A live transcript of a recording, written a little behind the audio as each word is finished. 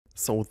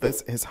So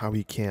this is how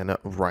you can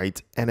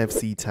write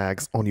NFC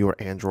tags on your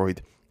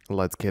Android.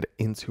 Let's get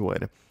into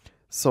it.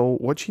 So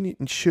what you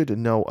should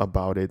know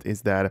about it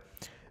is that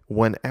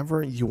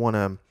whenever you want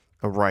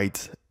to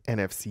write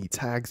NFC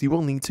tags, you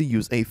will need to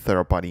use a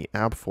third-party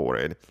app for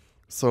it.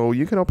 So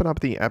you can open up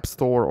the App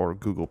Store or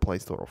Google Play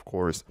Store, of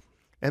course,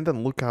 and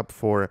then look up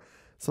for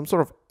some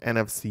sort of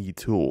NFC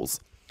tools.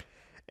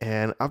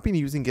 And I've been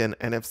using an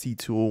NFC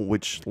tool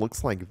which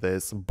looks like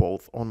this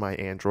both on my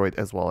Android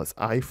as well as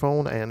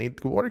iPhone, and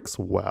it works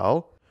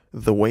well.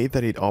 The way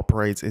that it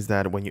operates is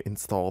that when you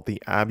install the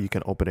app, you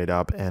can open it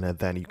up and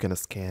then you can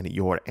scan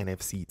your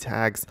NFC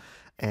tags.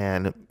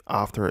 And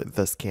after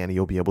the scan,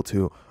 you'll be able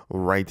to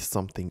write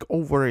something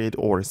over it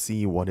or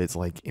see what is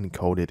like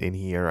encoded in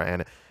here.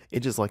 And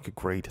it's just like a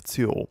great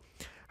tool.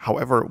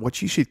 However,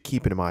 what you should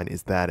keep in mind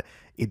is that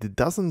it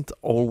doesn't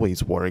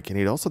always work, and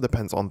it also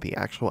depends on the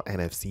actual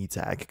NFC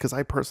tag, because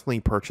I personally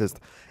purchased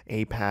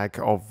a pack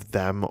of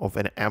them of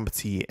an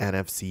empty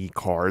NFC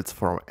cards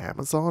from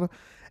Amazon,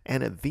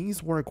 and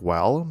these work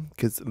well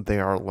because they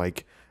are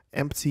like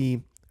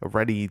empty,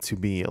 ready to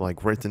be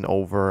like written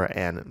over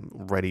and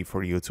ready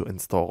for you to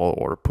install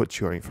or put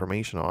your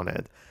information on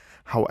it.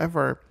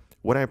 However,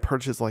 when I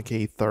purchased like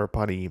a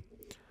third-party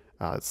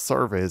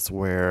service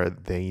where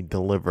they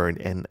delivered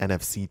an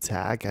NFC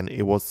tag, and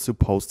it was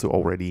supposed to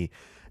already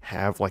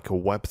have like a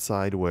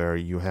website where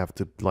you have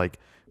to like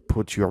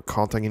put your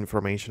contact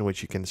information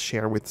which you can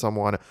share with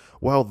someone.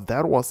 Well,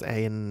 that was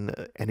an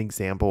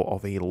example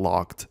of a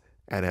locked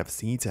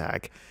NFC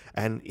tag,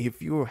 and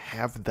if you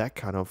have that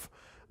kind of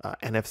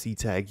NFC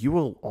tag, you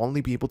will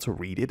only be able to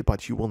read it,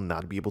 but you will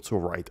not be able to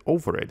write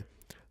over it.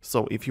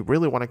 So if you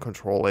really want to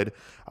control it,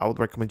 I would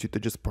recommend you to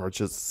just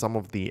purchase some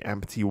of the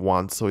empty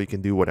ones so you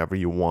can do whatever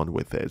you want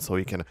with it. So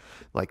you can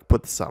like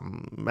put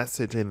some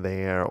message in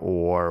there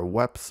or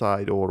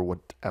website or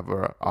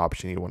whatever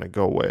option you want to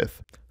go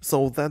with.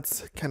 So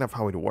that's kind of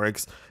how it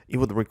works. It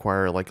would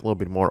require like a little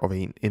bit more of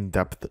an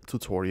in-depth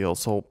tutorial.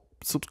 So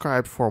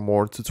subscribe for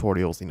more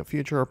tutorials in the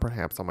future.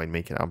 Perhaps I might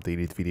make an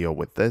updated video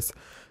with this.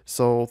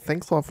 So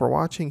thanks a lot for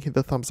watching. Hit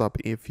the thumbs up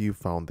if you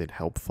found it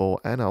helpful,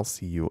 and I'll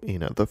see you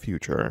in the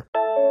future.